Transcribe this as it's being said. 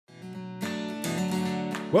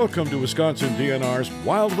Welcome to Wisconsin DNR's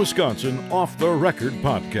Wild Wisconsin Off the Record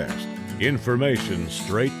podcast. Information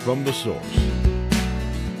straight from the source.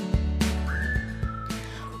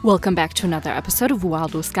 Welcome back to another episode of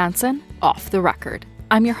Wild Wisconsin Off the Record.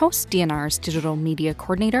 I'm your host, DNR's digital media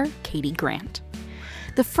coordinator, Katie Grant.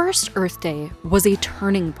 The first Earth Day was a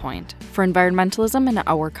turning point for environmentalism in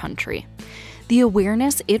our country. The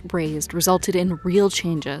awareness it raised resulted in real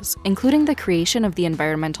changes, including the creation of the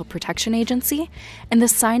Environmental Protection Agency and the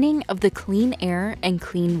signing of the Clean Air and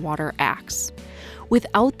Clean Water Acts.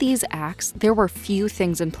 Without these acts, there were few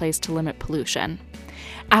things in place to limit pollution.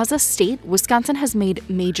 As a state, Wisconsin has made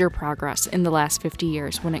major progress in the last 50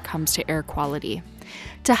 years when it comes to air quality.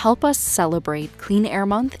 To help us celebrate Clean Air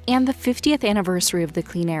Month and the 50th anniversary of the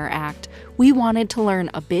Clean Air Act, we wanted to learn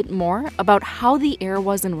a bit more about how the air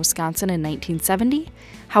was in Wisconsin in 1970,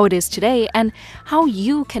 how it is today, and how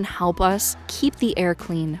you can help us keep the air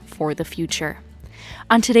clean for the future.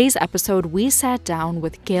 On today's episode, we sat down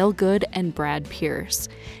with Gail Good and Brad Pierce.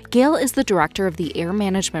 Gail is the director of the Air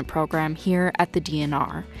Management Program here at the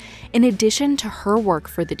DNR. In addition to her work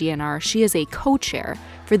for the DNR, she is a co-chair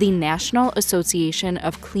for the National Association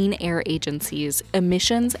of Clean Air Agencies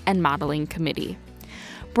Emissions and Modeling Committee.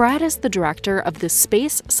 Brad is the director of the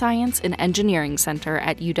Space Science and Engineering Center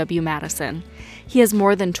at UW-Madison. He has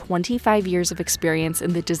more than 25 years of experience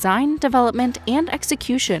in the design, development, and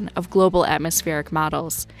execution of global atmospheric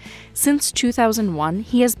models. Since 2001,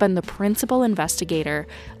 he has been the principal investigator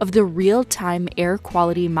of the Real-Time Air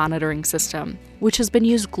Quality Monitoring System, which has been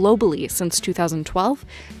used globally since 2012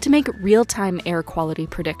 to make real-time air quality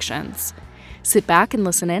predictions. Sit back and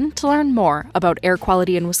listen in to learn more about air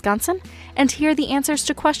quality in Wisconsin and hear the answers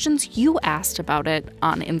to questions you asked about it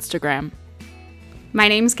on Instagram. My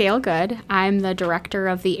name's Gail Good. I'm the director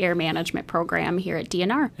of the Air Management Program here at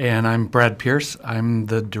DNR. And I'm Brad Pierce. I'm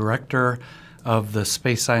the director of the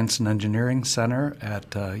Space Science and Engineering Center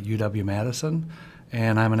at UW-Madison,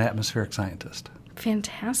 and I'm an atmospheric scientist.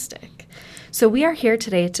 Fantastic. So we are here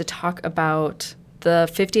today to talk about the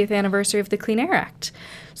 50th anniversary of the Clean Air Act.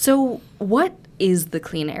 So what is the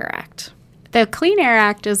Clean Air Act? The Clean Air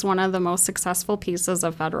Act is one of the most successful pieces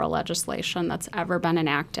of federal legislation that's ever been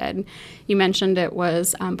enacted. You mentioned it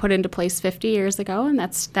was put into place 50 years ago, and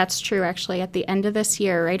that's true actually. At the end of this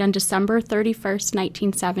year, right on December 31st,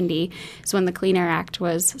 1970, is when the Clean Air Act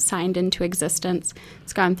was signed into existence.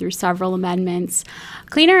 It's gone through several amendments.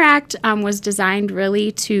 Clean Air Act was designed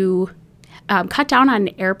really to cut down on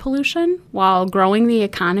air pollution while growing the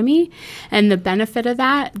economy. And the benefit of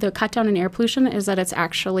that, the cut down in air pollution, is that it's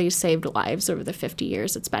actually saved lives over the 50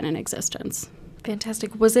 years it's been in existence.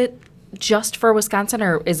 Fantastic. Was it just for Wisconsin,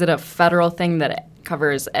 or is it a federal thing that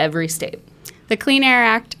covers every state? The Clean Air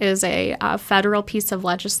Act is a federal piece of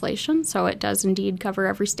legislation, so it does indeed cover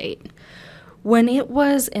every state. When it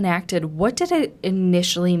was enacted, what did it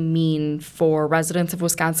initially mean for residents of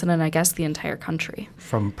Wisconsin and I guess the entire country?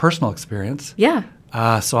 From personal experience. Yeah.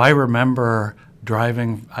 So I remember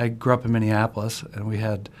driving, I grew up in Minneapolis, and we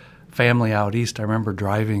had family out east. I remember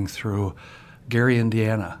driving through Gary,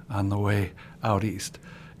 Indiana on the way out east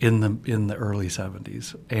in the early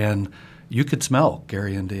 70s. And you could smell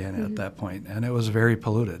Gary, Indiana at that point, and it was very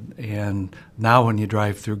polluted. And now when you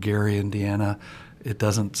drive through Gary, Indiana, it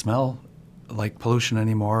doesn't smell like pollution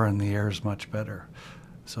anymore, and the air is much better.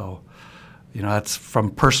 So, that's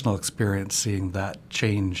from personal experience. Seeing that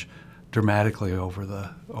change dramatically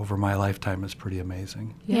over my lifetime is pretty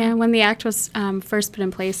amazing. Yeah, when the act was first put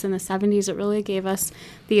in place in the 70s, it really gave us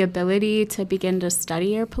the ability to begin to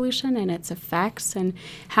study air pollution and its effects and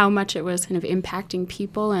how much it was kind of impacting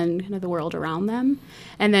people and kind of the world around them.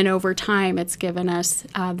 And then over time, it's given us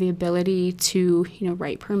the ability to,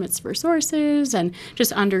 write permits for sources and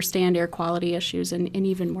just understand air quality issues in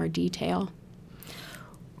even more detail.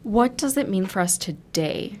 What does it mean for us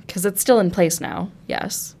today? Because it's still in place now,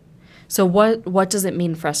 yes. So what does it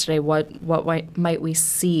mean for us today? What might we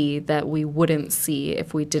see that we wouldn't see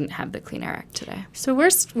if we didn't have the Clean Air Act today? So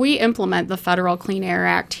we implement the Federal Clean Air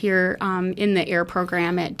Act here in the air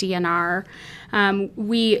program at DNR.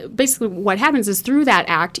 What happens is through that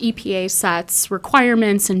act, EPA sets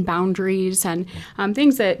requirements and boundaries and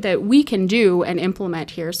things that we can do and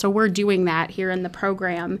implement here. So we're doing that here in the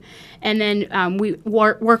program. And then we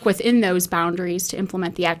work within those boundaries to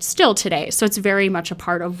implement the act still today. So it's very much a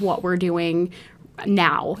part of what we're doing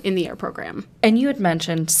now in the air program. And you had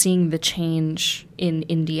mentioned seeing the change in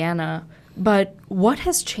Indiana, but what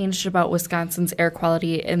has changed about Wisconsin's air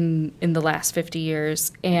quality in the last 50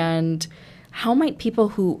 years? And how might people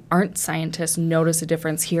who aren't scientists notice a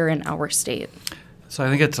difference here in our state? So I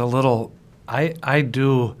think it's a little, I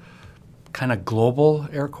do kind of global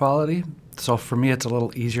air quality. So for me, it's a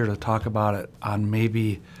little easier to talk about it on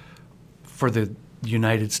maybe for the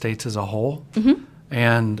United States as a whole. Mm-hmm.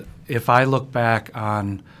 And if I look back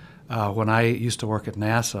on when I used to work at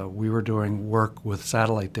NASA, we were doing work with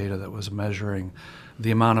satellite data that was measuring the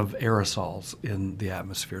amount of aerosols in the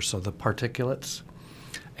atmosphere, so the particulates.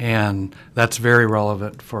 And that's very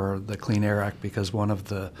relevant for the Clean Air Act because one of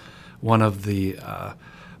the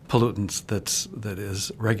pollutants that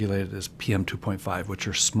is regulated is PM2.5, which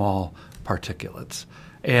are small particulates.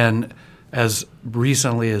 And as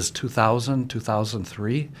recently as 2000,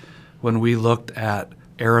 2003, when we looked at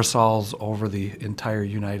aerosols over the entire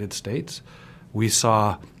United States, we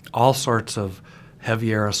saw all sorts of heavy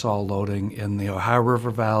aerosol loading in the Ohio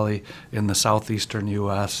River Valley, in the southeastern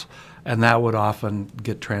U.S., and that would often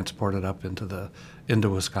get transported up into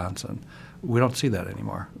Wisconsin. We don't see that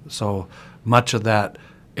anymore. So much of that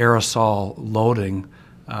aerosol loading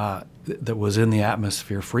that was in the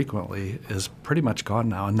atmosphere frequently is pretty much gone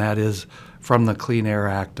now, and that is from the Clean Air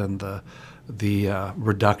Act and the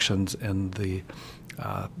reductions in the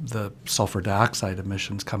sulfur dioxide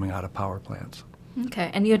emissions coming out of power plants. Okay,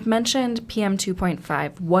 and you had mentioned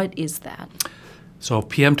PM2.5. What is that? So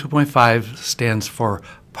PM2.5 stands for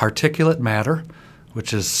particulate matter,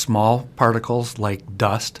 which is small particles like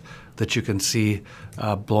dust that you can see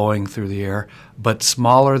blowing through the air, but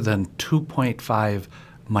smaller than 2.5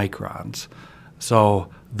 microns. So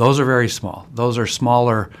those are very small. Those are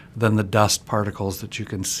smaller than the dust particles that you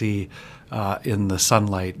can see in the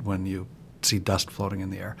sunlight when you see dust floating in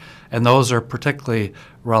the air. And those are particularly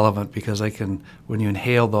relevant because when you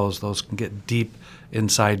inhale those can get deep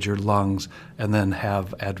inside your lungs and then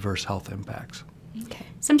have adverse health impacts. Okay.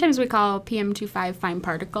 Sometimes we call PM2.5 fine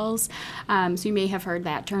particles, so you may have heard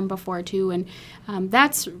that term before too. And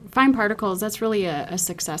that's fine particles. That's really a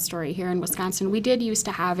success story here in Wisconsin. We did used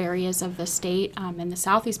to have areas of the state, in the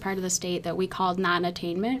southeast part of the state, that we called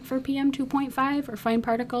non-attainment for PM2.5 or fine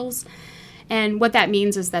particles. And what that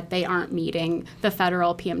means is that they aren't meeting the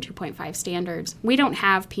federal PM2.5 standards. We don't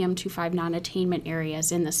have PM2.5 non-attainment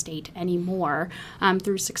areas in the state anymore.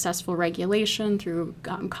 Through successful regulation, through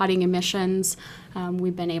cutting emissions,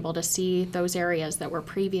 we've been able to see those areas that were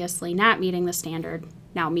previously not meeting the standard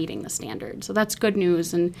now meeting the standard. So that's good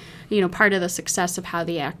news. And, part of the success of how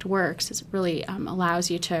the Act works is it really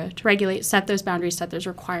allows you to regulate, set those boundaries, set those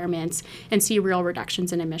requirements, and see real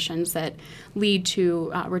reductions in emissions that lead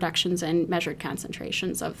to reductions in measured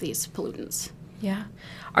concentrations of these pollutants. Yeah.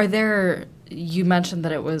 You mentioned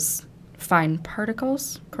that it was fine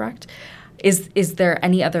particles, correct? Is there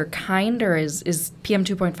any other kind, or is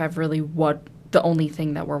PM2.5 really the only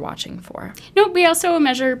thing that we're watching for? No, we also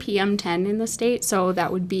measure PM10 in the state, so that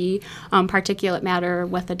would be particulate matter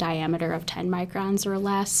with a diameter of 10 microns or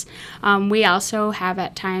less. We also have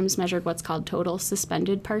at times measured what's called total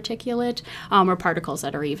suspended particulate, or particles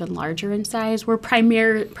that are even larger in size. We're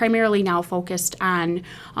primarily now focused on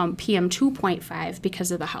PM2.5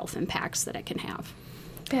 because of the health impacts that it can have.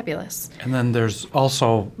 Fabulous. And then there's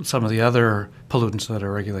also some of the other pollutants that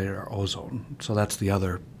are regulated are ozone. So that's the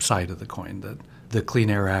other side of the coin, that the Clean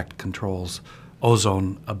Air Act controls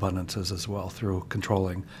ozone abundances as well through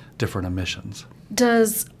controlling different emissions.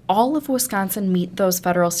 Does all of Wisconsin meet those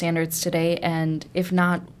federal standards today? And if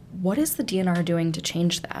not, what is the DNR doing to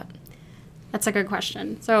change that? That's a good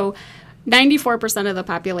question. So 94% of the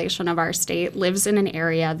population of our state lives in an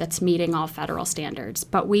area that's meeting all federal standards,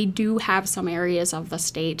 but we do have some areas of the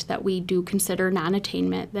state that we do consider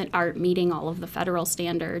non-attainment that aren't meeting all of the federal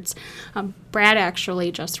standards. Brad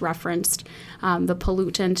actually just referenced the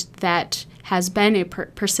pollutant that has been a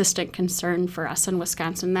persistent concern for us in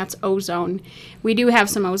Wisconsin. That's ozone. We do have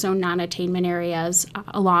some ozone non-attainment areas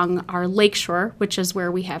along our lakeshore, which is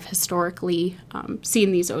where we have historically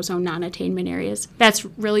seen these ozone non-attainment areas. That's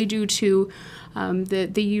really due to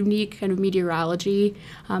the unique kind of meteorology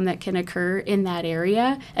that can occur in that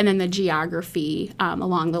area, and then the geography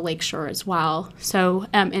along the lakeshore as well. So,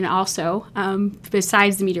 and also,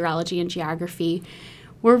 besides the meteorology and geography,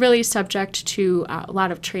 we're really subject to a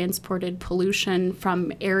lot of transported pollution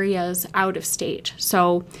from areas out of state.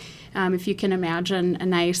 So if you can imagine a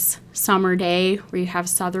nice summer day where you have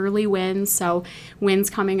southerly winds, so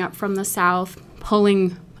winds coming up from the south,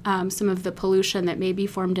 pulling some of the pollution that may be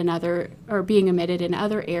formed in other or being emitted in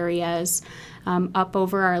other areas up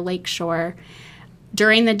over our lakeshore.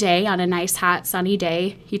 During the day, on a nice, hot, sunny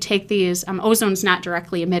day, you take these, ozone's not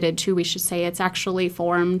directly emitted too, we should say. It's actually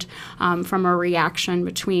formed from a reaction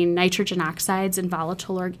between nitrogen oxides and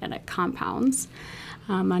volatile organic compounds.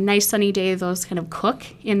 A nice sunny day, those kind of cook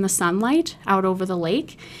in the sunlight out over the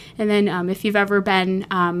lake. And then if you've ever been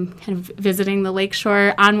kind of visiting the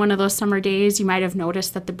lakeshore on one of those summer days, you might have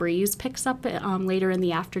noticed that the breeze picks up later in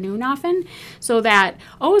the afternoon often. So that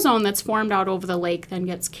ozone that's formed out over the lake then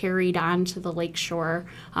gets carried onto the lakeshore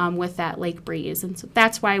with that lake breeze. And so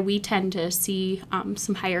that's why we tend to see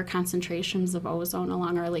some higher concentrations of ozone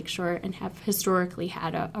along our lakeshore and have historically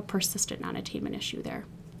had a persistent non-attainment issue there.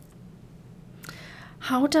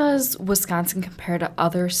 How does Wisconsin compare to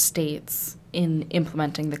other states in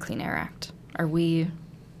implementing the Clean Air Act?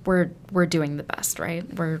 We're doing the best, right?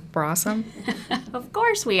 We're awesome. Of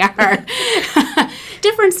course we are.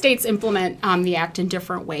 Different states implement the act in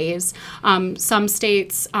different ways. Some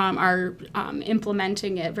states are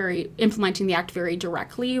implementing the act very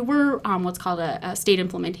directly. We're what's called a state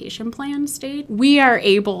implementation plan state. We are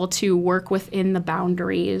able to work within the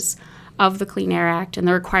boundaries of the Clean Air Act and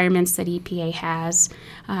the requirements that EPA has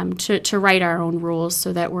to write our own rules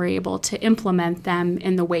so that we're able to implement them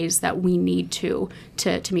in the ways that we need to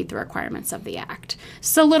meet the requirements of the Act.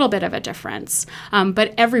 It's a little bit of a difference,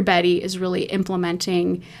 but everybody is really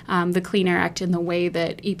implementing the Clean Air Act in the way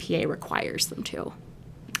that EPA requires them to.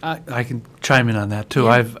 I can chime in on that too.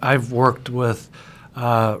 Yeah. I've worked with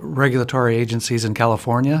regulatory agencies in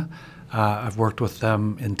California. I've worked with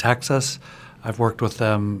them in Texas. I've worked with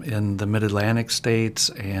them in the Mid-Atlantic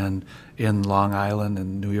states and in Long Island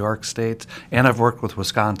and New York states, and I've worked with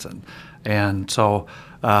Wisconsin. And so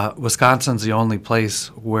Wisconsin's the only place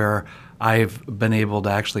where I've been able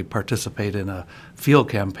to actually participate in a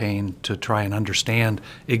field campaign to try and understand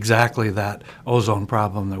exactly that ozone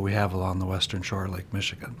problem that we have along the western shore of Lake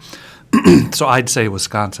Michigan. So I'd say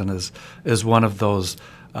Wisconsin is one of those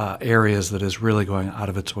areas that is really going out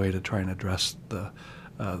of its way to try and address the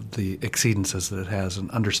exceedances that it has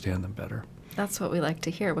and understand them better. That's what we like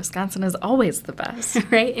to hear. Wisconsin is always the best.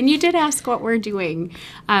 Right. And you did ask what we're doing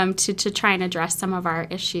to try and address some of our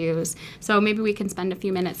issues. So maybe we can spend a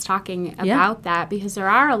few minutes talking about that, because there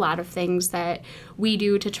are a lot of things that we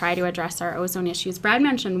do to try to address our ozone issues. Brad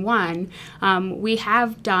mentioned one. We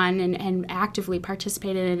have done and actively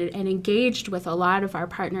participated and engaged with a lot of our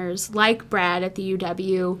partners, like Brad at the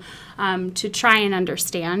UW, to try and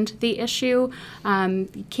understand the issue.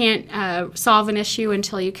 You can't solve an issue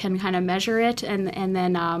until you can kind of measure it and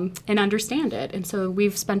then understand it. And so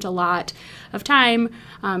we've spent a lot of time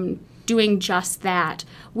doing just that.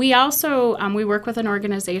 We also we work with an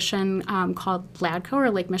organization called LADCO,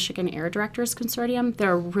 or Lake Michigan Air Directors Consortium.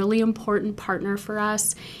 They're a really important partner for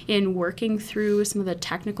us in working through some of the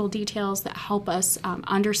technical details that help us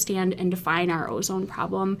understand and define our ozone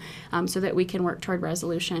problem so that we can work toward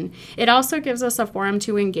resolution. It also gives us a forum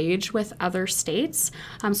to engage with other states.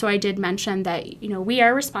 So I did mention that we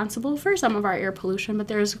are responsible for some of our air pollution, but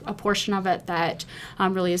there's a portion of it that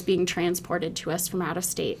really is being transported to us from out of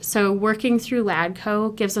state. So working through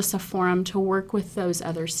LADCO gives us a forum to work with those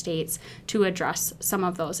other states to address some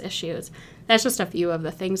of those issues. That's just a few of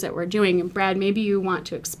the things that we're doing. And Brad, maybe you want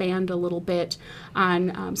to expand a little bit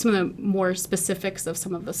on some of the more specifics of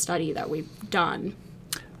some of the study that we've done.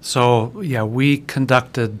 So, yeah, we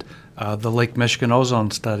conducted the Lake Michigan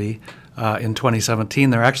ozone study in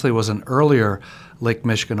 2017. There actually was an earlier Lake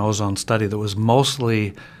Michigan ozone study that was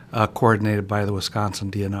mostly coordinated by the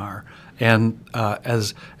Wisconsin DNR. And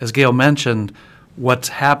as Gail mentioned, what's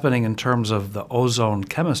happening in terms of the ozone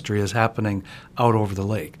chemistry is happening out over the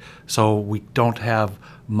lake. So we don't have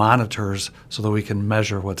monitors so that we can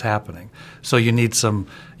measure what's happening. So you need some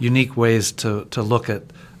unique ways to look at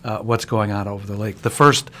what's going on over the lake. The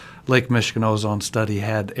first Lake Michigan ozone study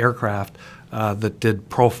had aircraft that did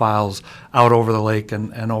profiles out over the lake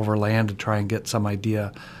and over land to try and get some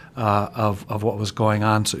idea of what was going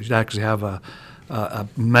on. So you'd actually have a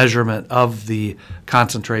measurement of the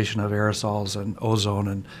concentration of aerosols and ozone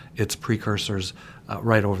and its precursors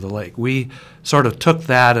right over the lake. We sort of took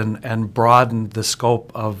that and broadened the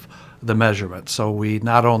scope of the measurement. So we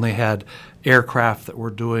not only had aircraft that were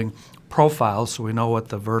doing profiles, so we know what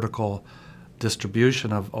the vertical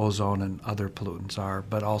distribution of ozone and other pollutants are,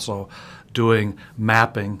 but also doing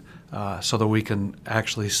mapping so that we can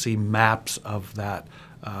actually see maps of that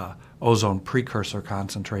ozone precursor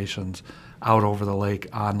concentrations out over the lake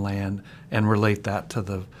on land and relate that to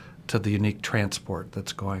the unique transport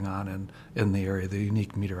that's going on in the area, the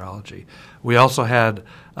unique meteorology. We also had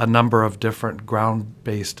a number of different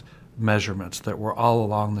ground-based measurements that were all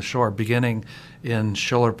along the shore, beginning in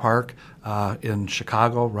Schiller Park in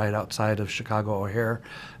Chicago, right outside of Chicago O'Hare,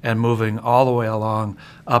 and moving all the way along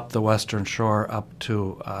up the western shore up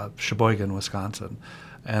to Sheboygan, Wisconsin.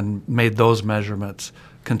 and made those measurements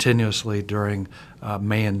continuously during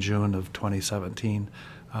May and June of 2017,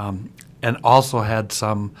 and also had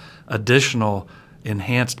some additional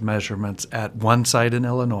enhanced measurements at one site in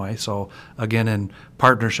Illinois. So again, in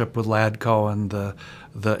partnership with LADCO and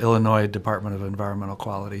the Illinois Department of Environmental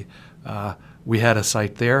Quality, we had a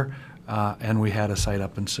site there, and we had a site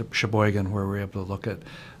up in Sheboygan where we were able to look at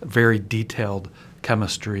very detailed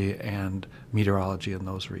chemistry and meteorology in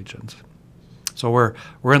those regions. So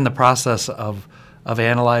we're in the process of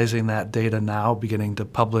analyzing that data now, beginning to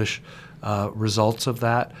publish results of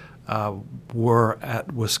that. We're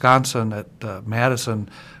at Wisconsin, at Madison,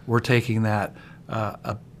 we're taking that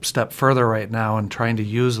a step further right now and trying to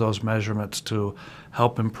use those measurements to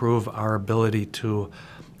help improve our ability to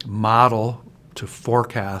model, to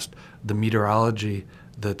forecast the meteorology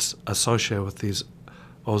that's associated with these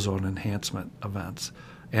ozone enhancement events.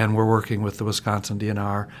 And we're working with the Wisconsin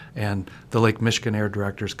DNR and the Lake Michigan Air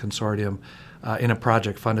Directors Consortium in a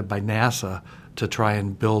project funded by NASA to try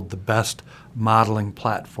and build the best modeling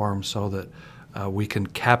platform so that we can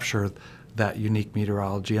capture that unique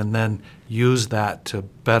meteorology and then use that to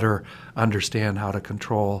better understand how to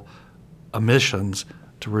control emissions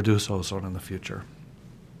to reduce ozone in the future.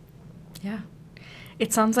 Yeah.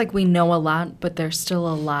 It sounds like we know a lot, but there's still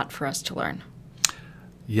a lot for us to learn.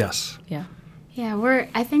 Yes. Yeah. Yeah,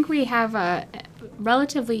 I think we have a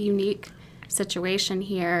relatively unique situation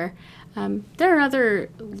here. There are other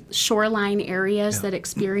shoreline areas that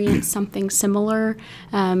experience something similar,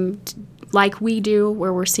 like we do,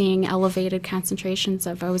 where we're seeing elevated concentrations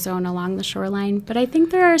of ozone along the shoreline. But I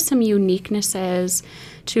think there are some uniquenesses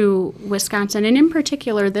to Wisconsin, and in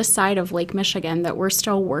particular this side of Lake Michigan, that we're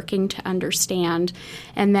still working to understand.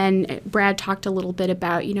 And then Brad talked a little bit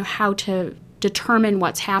about, how to determine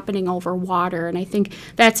what's happening over water. And I think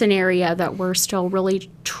that's an area that we're still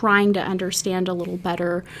really trying to understand a little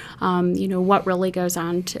better, what really goes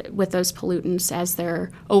on with those pollutants as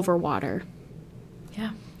they're over water.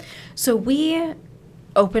 Yeah. So we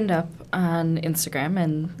opened up on Instagram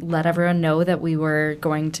and let everyone know that we were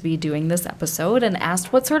going to be doing this episode and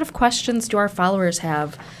asked what sort of questions do our followers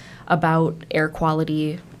have about air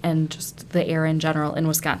quality and just the air in general in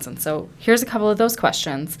Wisconsin. So here's a couple of those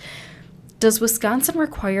questions. Does Wisconsin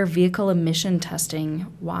require vehicle emission testing?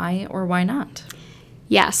 Why or why not?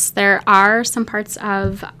 Yes, there are some parts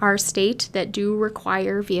of our state that do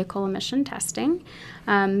require vehicle emission testing.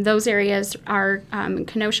 Those areas are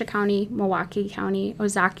Kenosha County, Milwaukee County,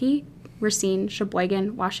 Ozaukee, Racine,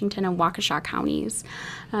 Sheboygan, Washington, and Waukesha counties.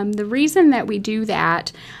 The reason that we do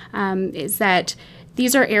that is that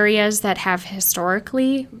these are areas that have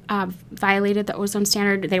historically violated the ozone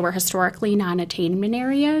standard. They were historically non-attainment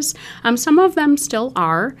areas. Some of them still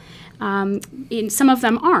are. Some of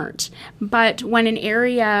them aren't. But when an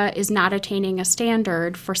area is not attaining a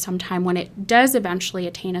standard for some time, when it does eventually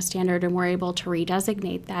attain a standard and we're able to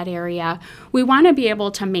redesignate that area, we want to be able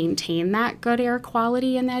to maintain that good air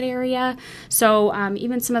quality in that area. So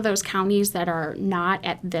even some of those counties that are not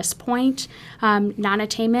at this point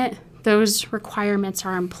non-attainment, those requirements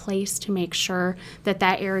are in place to make sure that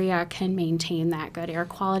that area can maintain that good air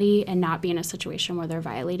quality and not be in a situation where they're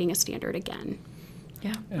violating a standard again.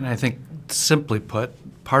 Yeah. And I think, simply put,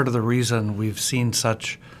 part of the reason we've seen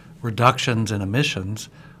such reductions in emissions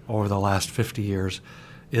over the last 50 years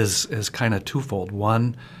is kind of twofold.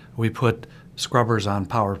 One, we put scrubbers on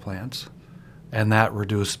power plants, and that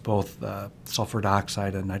reduced both sulfur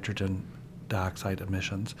dioxide and nitrogen dioxide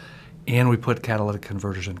emissions. And we put catalytic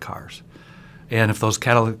converters in cars. And if those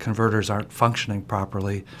catalytic converters aren't functioning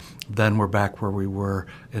properly, then we're back where we were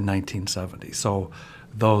in 1970. So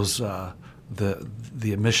those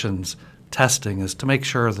the emissions testing is to make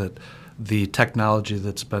sure that the technology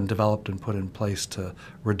that's been developed and put in place to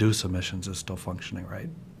reduce emissions is still functioning right.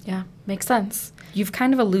 Yeah, makes sense. You've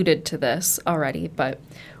kind of alluded to this already, but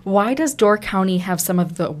why does Door County have some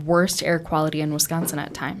of the worst air quality in Wisconsin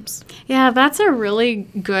at times? Yeah, that's a really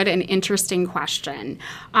good and interesting question.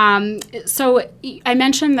 So I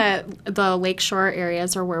mentioned that the lakeshore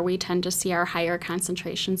areas are where we tend to see our higher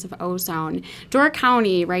concentrations of ozone. Door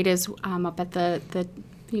County, right, is up at the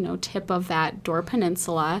tip of that Door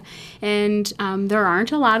Peninsula, and there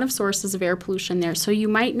aren't a lot of sources of air pollution there, so you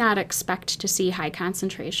might not expect to see high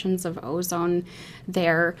concentrations of ozone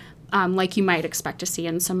there like you might expect to see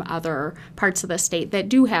in some other parts of the state that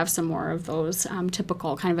do have some more of those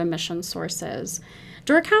typical kind of emission sources.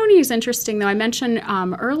 Door County is interesting, though. I mentioned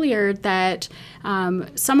earlier that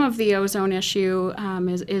some of the ozone issue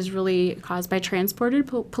is really caused by transported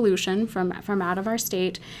pollution from out of our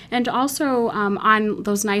state, and also on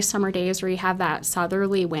those nice summer days where you have that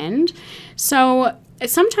southerly wind. So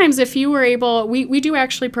sometimes if you were able, we do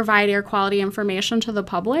actually provide air quality information to the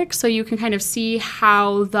public, so you can kind of see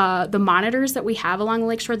how the monitors that we have along the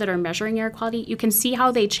lakeshore that are measuring air quality, you can see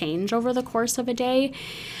how they change over the course of a day.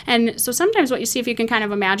 And so sometimes what you see, if you can kind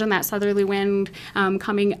of imagine that southerly wind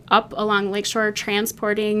coming up along the lakeshore,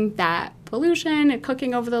 transporting that pollution and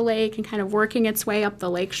cooking over the lake and kind of working its way up the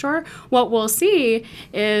lakeshore, what we'll see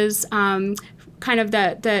is kind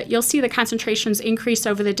of you'll see the concentrations increase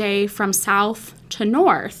over the day from south to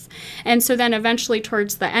north. And so then eventually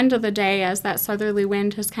towards the end of the day, as that southerly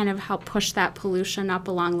wind has kind of helped push that pollution up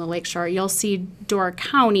along the lakeshore, you'll see Door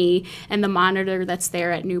County and the monitor that's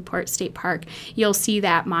there at Newport State Park, you'll see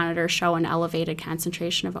that monitor show an elevated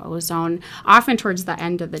concentration of ozone, often towards the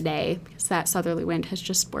end of the day, because that southerly wind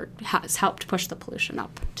has helped push the pollution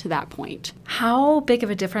up to that point. How big of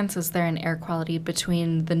a difference is there in air quality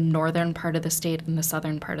between the northern part of the state and the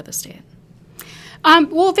southern part of the state?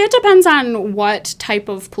 Well, that depends on what type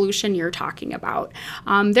of pollution you're talking about.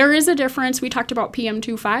 There is a difference. We talked about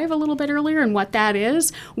PM2.5 a little bit earlier and what that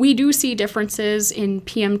is. We do see differences in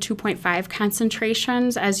PM2.5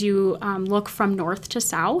 concentrations as you look from north to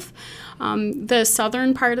south. The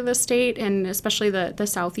southern part of the state, and especially the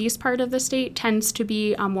southeast part of the state, tends to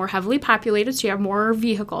be more heavily populated, so you have more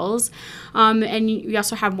vehicles, and you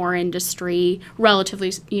also have more industry relative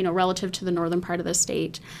to the northern part of the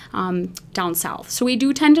state down south. So we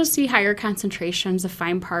do tend to see higher concentrations of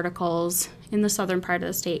fine particles in the southern part of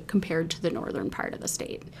the state compared to the northern part of the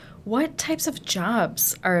state. What types of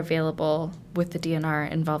jobs are available with the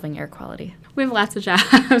DNR involving air quality? We have lots of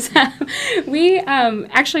jobs. We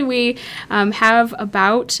have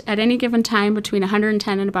about, at any given time, between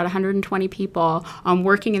 110 and about 120 people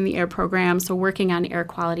working in the air program, so working on air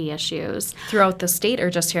quality issues. Throughout the state or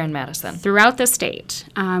just here in Madison? Throughout the state.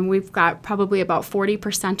 We've got probably about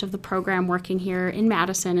 40% of the program working here in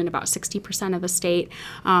Madison and about 60% of the state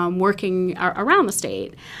working around the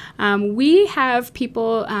state. We have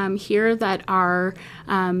people here that are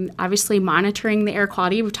obviously monitoring the air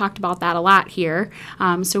quality. We've talked about that a lot here.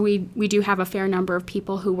 So we do have a fair number of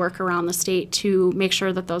people who work around the state to make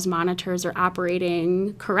sure that those monitors are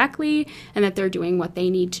operating correctly and that they're doing what they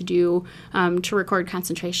need to do to record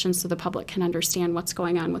concentrations so the public can understand what's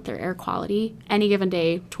going on with their air quality any given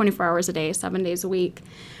day, 24 hours a day, 7 days a week.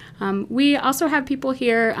 We also have people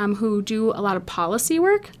here who do a lot of policy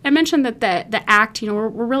work. I mentioned that the Act, we're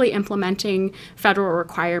really implementing federal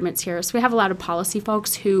requirements here. So we have a lot of policy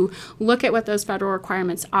folks who look at what those federal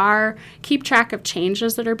requirements are, keep track of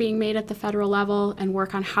changes that are being made at the federal level, and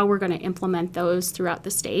work on how we're going to implement those throughout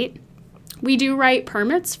the state. We do write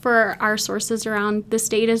permits for our sources around the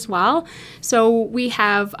state as well. So we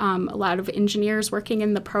have a lot of engineers working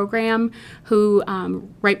in the program who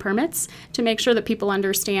write permits to make sure that people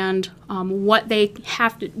understand what they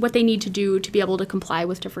need to do to be able to comply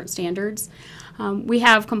with different standards. We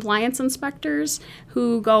have compliance inspectors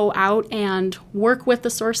who go out and work with the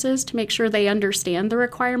sources to make sure they understand the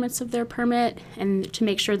requirements of their permit and to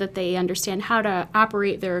make sure that they understand how to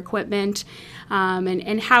operate their equipment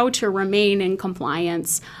and how to remain in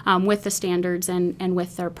compliance with the standards and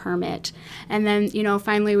with their permit. And then,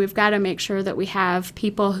 finally, we've got to make sure that we have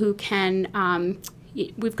people who can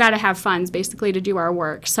we've got to have funds basically to do our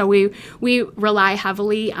work. So we rely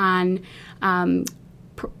heavily on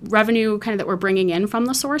revenue kind of that we're bringing in from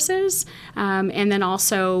the sources, and then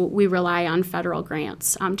also we rely on federal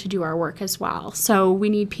grants to do our work as well. So we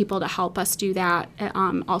need people to help us do that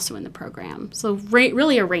also in the program. So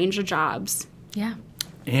really a range of jobs. Yeah.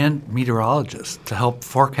 And meteorologists to help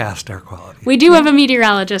forecast air quality. We do have a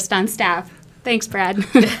meteorologist on staff. Thanks, Brad.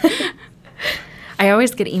 I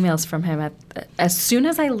always get emails from him as soon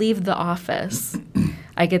as I leave the office.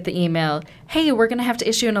 I get the email, "Hey, we're going to have to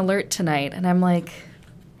issue an alert tonight." And I'm like,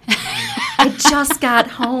 I just got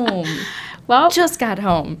home.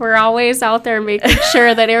 We're always out there making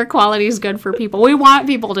sure that air quality is good for people. We want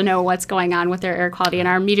people to know what's going on with their air quality, and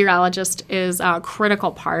our meteorologist is a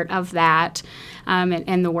critical part of that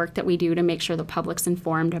and the work that we do to make sure the public's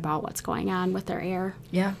informed about what's going on with their air.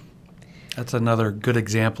 Yeah. That's another good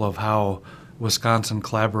example of how Wisconsin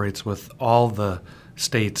collaborates with all the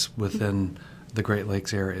states within the Great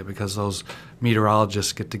Lakes area, because those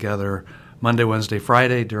meteorologists get together Monday, Wednesday,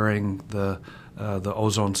 Friday during the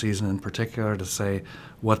ozone season in particular to say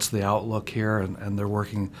what's the outlook here, and they're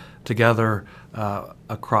working together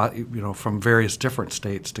across, from various different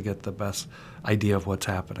states to get the best idea of what's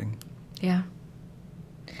happening. Yeah.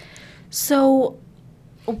 So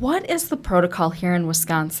what is the protocol here in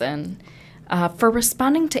Wisconsin for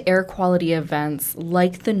responding to air quality events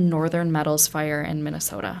like the Northern Meadows fire in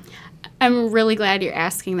Minnesota? I'm really glad you're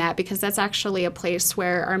asking that, because that's actually a place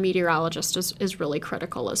where our meteorologist is really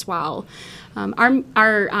critical as well.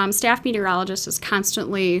 Our staff meteorologist is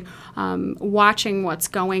constantly watching what's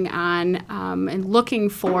going on and looking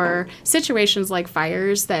for situations like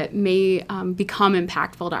fires that may become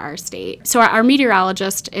impactful to our state. So our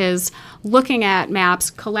meteorologist is looking at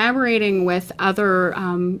maps, collaborating with other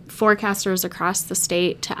forecasters across the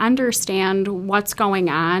state to understand what's going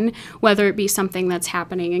on, whether it be something that's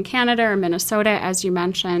happening in Canada or Minnesota, as you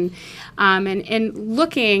mentioned, and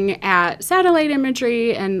looking at satellite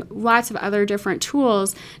imagery and lots of other different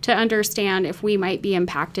tools to understand if we might be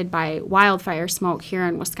impacted by wildfire smoke here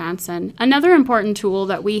in Wisconsin. Another important tool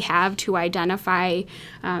that we have to identify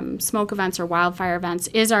smoke events or wildfire events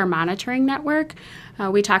is our monitoring network.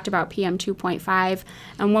 We talked about PM 2.5,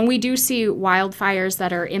 and when we do see wildfires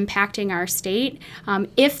that are impacting our state,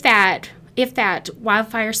 if that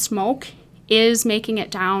wildfire smoke is making it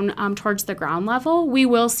down towards the ground level, we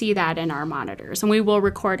will see that in our monitors, and we will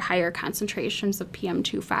record higher concentrations of PM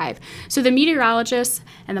 2.5. So the meteorologists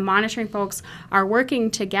and the monitoring folks are working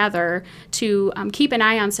together to keep an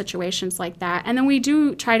eye on situations like that, and then we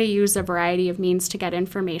do try to use a variety of means to get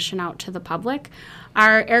information out to the public.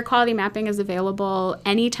 Our air quality mapping is available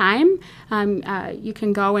anytime. You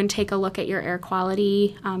can go and take a look at your air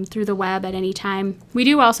quality through the web at any time. We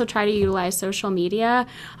do also try to utilize social media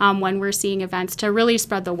when we're seeing events to really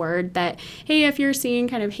spread the word that, hey, if you're seeing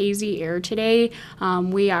kind of hazy air today,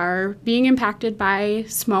 we are being impacted by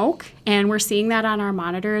smoke, and we're seeing that on our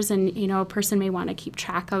monitors, and a person may want to keep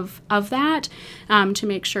track of that to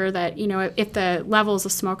make sure that if the levels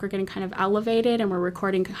of smoke are getting kind of elevated and we're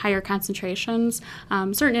recording higher concentrations,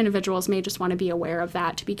 certain individuals may just want to be aware of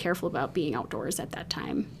that, to be careful about being outdoors at that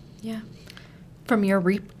time. Yeah. From your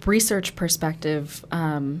research perspective,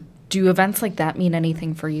 do events like that mean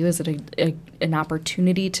anything for you? Is it an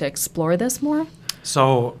opportunity to explore this more?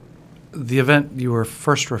 So the event you were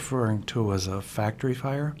first referring to was a factory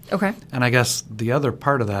fire. Okay. And I guess the other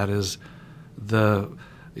part of that is the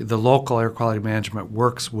local air quality management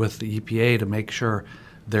works with the EPA to make sure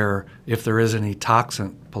if there is any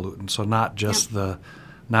toxin pollutant, so not just the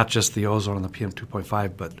ozone and the PM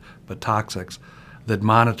 2.5, but toxics, that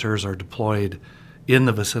monitors are deployed in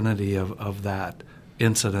the vicinity of that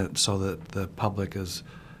incident, so that the public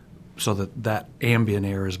so that ambient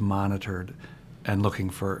air is monitored and looking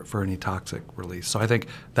for any toxic release. So I think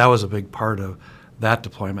that was a big part of that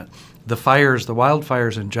deployment. The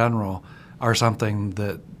wildfires in general, are something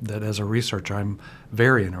that as a researcher I'm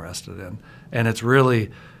very interested in. And it's really,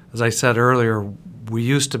 as I said earlier, we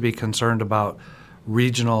used to be concerned about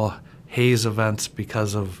regional haze events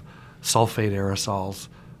because of sulfate aerosols,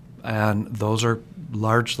 and those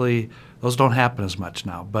don't happen as much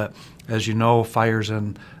now. But as you know, fires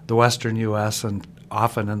in the western U.S. and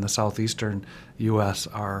often in the southeastern U.S.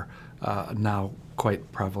 are now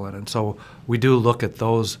quite prevalent. And so we do look at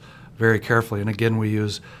those very carefully. And again, we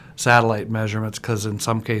use satellite measurements because in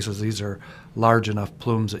some cases these are large enough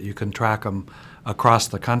plumes that you can track them across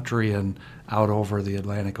the country and out over the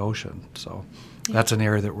Atlantic Ocean. So that's an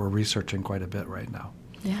area that we're researching quite a bit right now.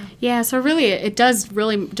 Yeah, so really it does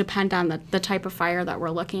really depend on the type of fire that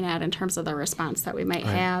we're looking at in terms of the response that we might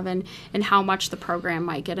have and how much the program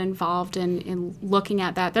might get involved in looking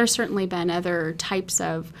at that. There's certainly been other types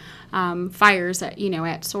of fires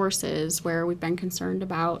at sources where we've been concerned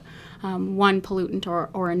about one pollutant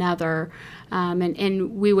or another,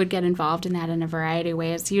 and we would get involved in that in a variety of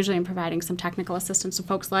ways, usually in providing some technical assistance to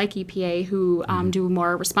folks like EPA who do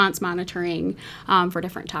more response monitoring for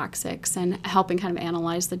different toxics and helping kind of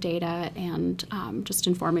analyze the data and just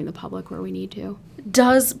informing the public where we need to.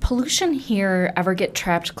 Does pollution here ever get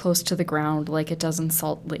trapped close to the ground like it does in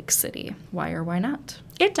Salt Lake City? Why or why not?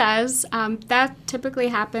 It does. That typically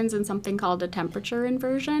happens in something called a temperature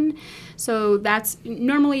inversion. So that's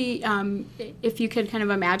normally, if you could kind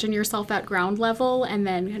of imagine yourself at ground level and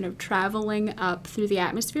then kind of traveling up through the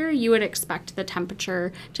atmosphere, you would expect the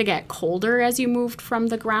temperature to get colder as you moved from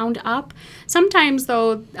the ground up. Sometimes,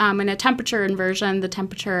 though, in a temperature inversion, the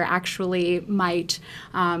temperature actually might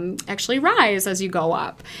actually rise as you go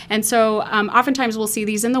up. And so oftentimes we'll see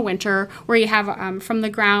these in the winter where you have from the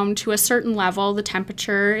ground to a certain level, the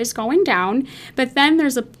temperature is going down, but then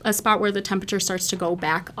there's a spot where the temperature starts to go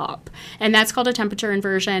back up. And that's called a temperature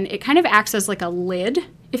inversion. It kind of acts as like a lid,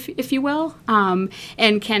 if you will,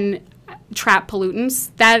 and can trap pollutants.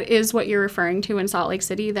 That is what you're referring to in Salt Lake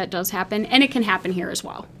City. That does happen, and it can happen here as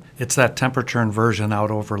well. It's that temperature inversion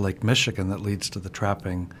out over Lake Michigan that leads to the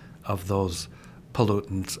trapping of those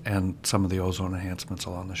pollutants and some of the ozone enhancements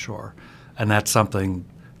along the shore. And that's something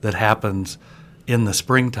that happens in the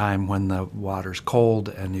springtime when the water's cold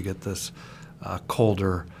and you get this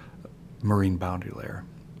colder marine boundary layer.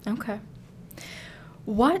 Okay.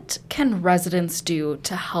 What can residents do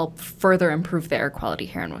to help further improve the air quality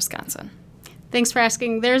here in Wisconsin? Thanks for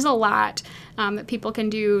asking. There's a lot that people can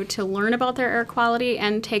do to learn about their air quality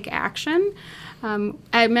and take action.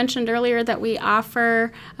 I mentioned earlier that we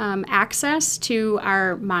offer access to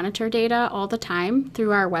our monitor data all the time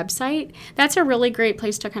through our website. That's a really great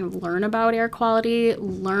place to kind of learn about air quality,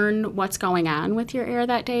 learn what's going on with your air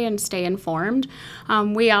that day, and stay informed.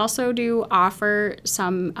 We also do offer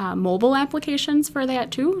some mobile applications for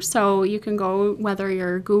that too. So you can go, whether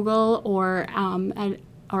you're Google or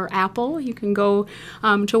Apple, you can go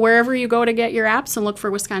to wherever you go to get your apps and look for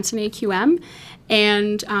Wisconsin AQM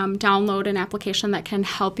and download an application that can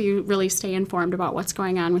help you really stay informed about what's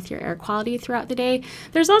going on with your air quality throughout the day.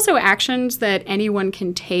 There's also actions that anyone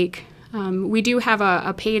can take. We do have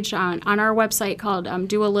a page on our website called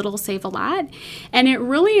Do a Little, Save a Lot, and it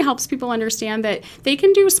really helps people understand that they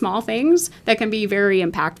can do small things that can be very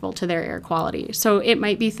impactful to their air quality. So it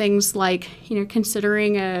might be things like,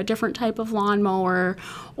 considering a different type of lawnmower,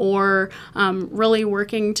 or really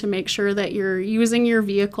working to make sure that you're using your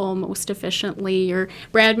vehicle most efficiently. Or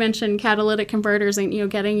Brad mentioned catalytic converters and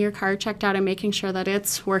getting your car checked out and making sure that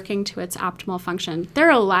it's working to its optimal function. There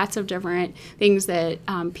are lots of different things that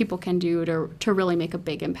people can do to really make a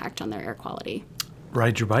big impact on their air quality.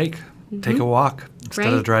 Ride your bike, take a walk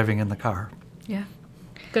instead of driving in the car. Yeah.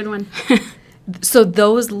 Good one. So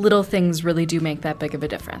those little things really do make that big of a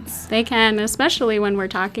difference. They can, especially when we're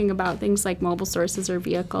talking about things like mobile sources or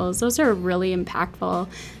vehicles. Those are really impactful.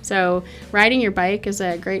 So riding your bike is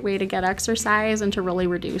a great way to get exercise and to really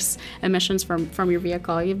reduce emissions from your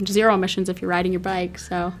vehicle. You have zero emissions if you're riding your bike.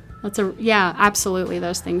 So absolutely,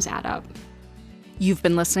 those things add up. You've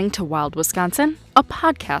been listening to Wild Wisconsin, a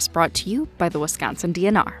podcast brought to you by the Wisconsin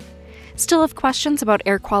DNR. Still have questions about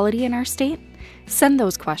air quality in our state? Send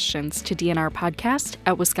those questions to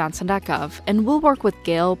dnrpodcast@wisconsin.gov, and we'll work with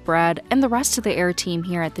Gail, Brad, and the rest of the air team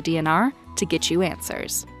here at the DNR to get you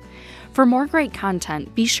answers. For more great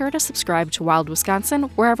content, be sure to subscribe to Wild Wisconsin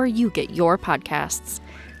wherever you get your podcasts.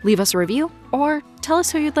 Leave us a review or tell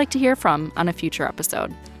us who you'd like to hear from on a future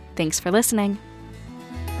episode. Thanks for listening.